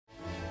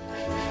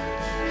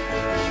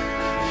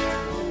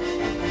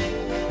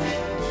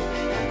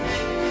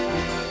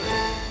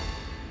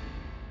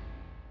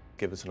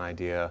give us an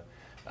idea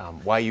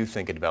why you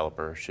think a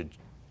developer should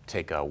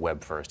take a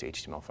web-first,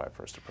 HTML5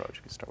 first approach.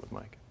 We can start with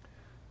Mike.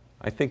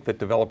 I think that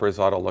developers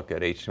ought to look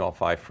at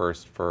HTML5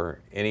 first for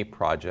any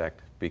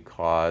project,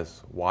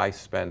 because why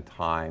spend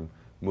time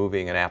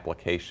moving an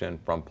application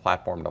from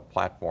platform to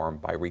platform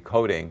by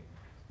recoding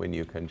when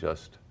you can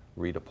just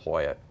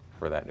redeploy it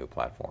for that new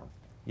platform?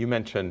 You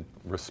mentioned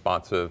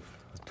responsive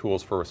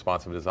tools for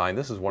responsive design.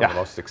 This is one of the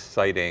most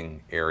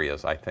exciting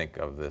areas, I think,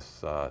 of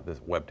this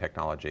web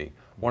technology.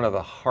 One of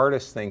the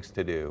hardest things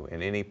to do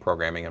in any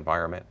programming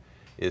environment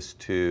is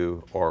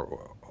to,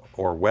 or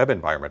web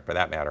environment for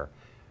that matter,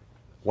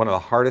 one of the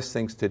hardest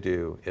things to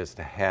do is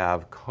to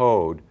have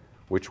code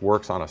which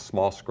works on a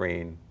small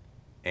screen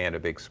and a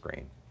big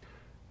screen.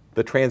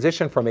 The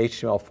transition from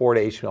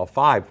HTML4 to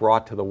HTML5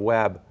 brought to the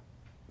web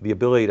the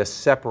ability to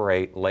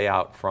separate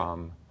layout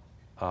from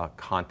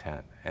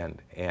content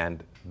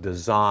and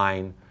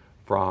design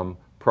from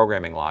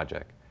programming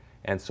logic.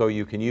 And so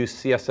you can use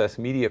CSS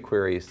Media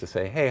Queries to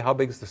say, hey, how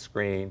big is the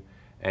screen?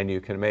 And you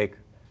can make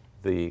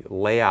the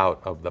layout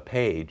of the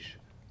page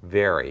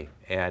vary.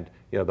 And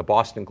the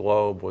Boston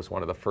Globe was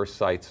one of the first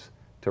sites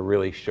to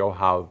really show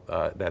how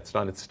that's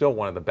done. It's still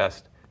one of the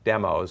best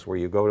demos, where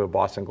you go to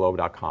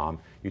bostonglobe.com,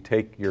 you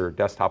take your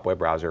desktop web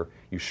browser,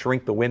 you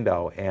shrink the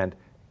window, and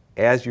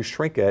as you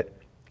shrink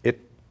it, it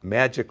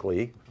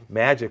magically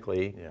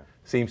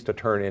seems to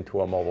turn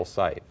into a mobile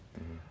site.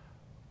 Mm-hmm.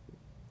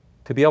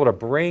 To be able to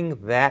bring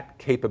that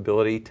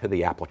capability to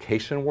the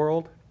application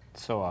world,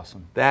 so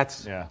awesome.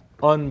 That's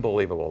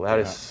unbelievable. That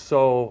is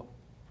so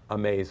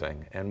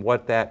amazing. And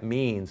what that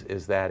means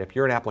is that if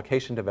you're an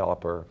application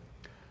developer,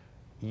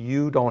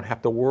 you don't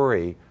have to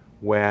worry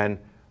when,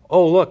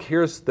 oh, look,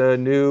 here's the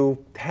new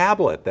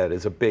tablet that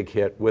is a big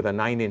hit with a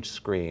 9-inch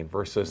screen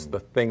versus the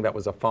thing that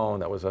was a phone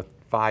that was a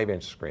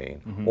 5-inch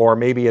screen. Mm-hmm. Or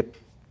maybe it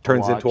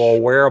turns into a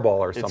wearable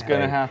or something. It's going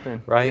to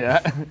happen. Right?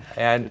 Yeah.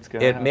 And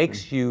it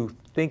makes you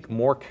think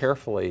more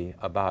carefully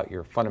about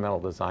your fundamental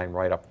design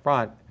right up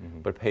front,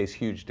 but it pays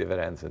huge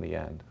dividends in the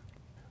end.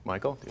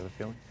 Michael, do you have a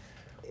feeling?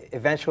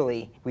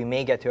 Eventually, we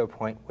may get to a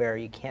point where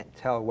you can't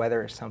tell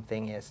whether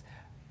something is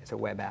a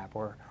web app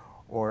or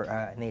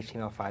an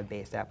HTML5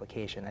 based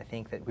application. I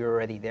think that we're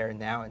already there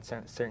now in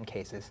certain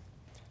cases.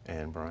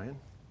 And Brian?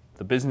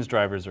 The business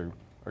drivers are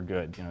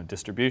good.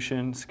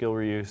 Distribution, skill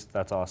reuse,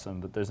 that's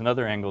awesome. But there's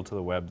another angle to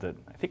the web that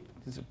I think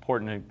is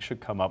important and should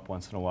come up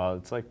once in a while.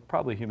 It's like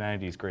probably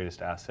humanity's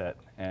greatest asset.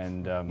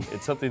 And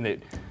it's something that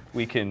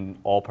we can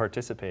all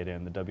participate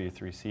in. The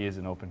W3C is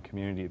an open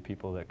community of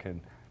people that can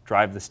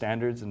drive the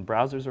standards, and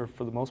browsers are,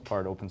 for the most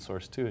part, open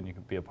source too, and you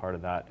can be a part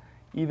of that.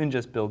 Even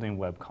just building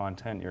web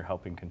content, you're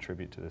helping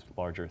contribute to this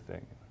larger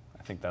thing.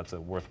 I think that's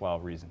a worthwhile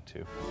reason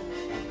too.